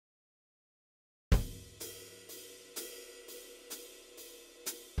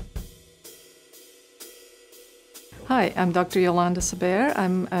Hi, I'm Dr. Yolanda Saber.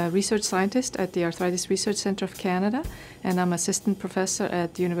 I'm a research scientist at the Arthritis Research Centre of Canada, and I'm assistant professor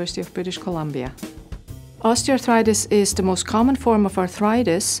at the University of British Columbia. Osteoarthritis is the most common form of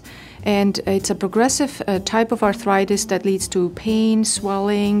arthritis, and it's a progressive type of arthritis that leads to pain,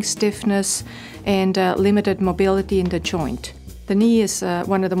 swelling, stiffness, and limited mobility in the joint. The knee is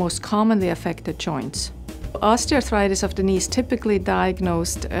one of the most commonly affected joints. Osteoarthritis of the knee is typically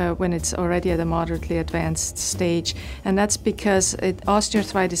diagnosed when it's already at a moderately advanced stage, and that's because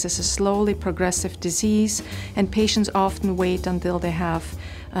osteoarthritis is a slowly progressive disease, and patients often wait until they have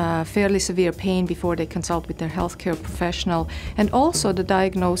fairly severe pain before they consult with their healthcare professional. And also the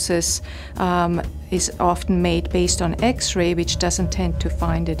diagnosis is often made based on X-ray, which doesn't tend to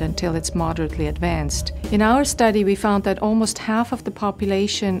find it until it's moderately advanced. In our study, we found that almost half of the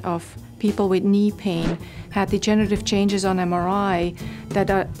population of people with knee pain had degenerative changes on MRI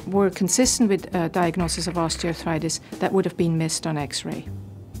that were consistent with diagnosis of osteoarthritis that would have been missed on X-ray.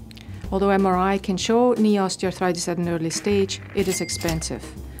 Although MRI can show knee osteoarthritis at an early stage, it is expensive.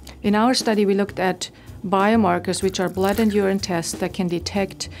 In our study, we looked at biomarkers, which are blood and urine tests that can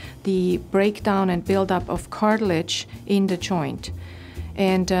detect the breakdown and buildup of cartilage in the joint.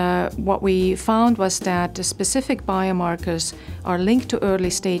 And what we found was that the specific biomarkers are linked to early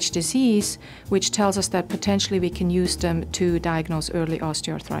stage disease, which tells us that potentially we can use them to diagnose early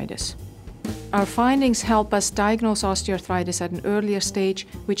osteoarthritis. Our findings help us diagnose osteoarthritis at an earlier stage,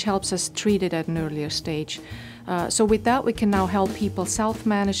 which helps us treat it at an earlier stage. So with that, we can now help people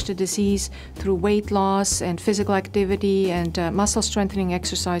self-manage the disease through weight loss and physical activity and muscle strengthening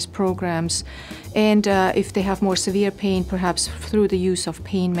exercise programs. And if they have more severe pain, perhaps through the use of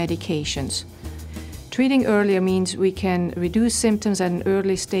pain medications. Treating earlier means we can reduce symptoms at an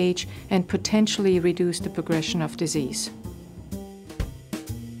early stage and potentially reduce the progression of disease.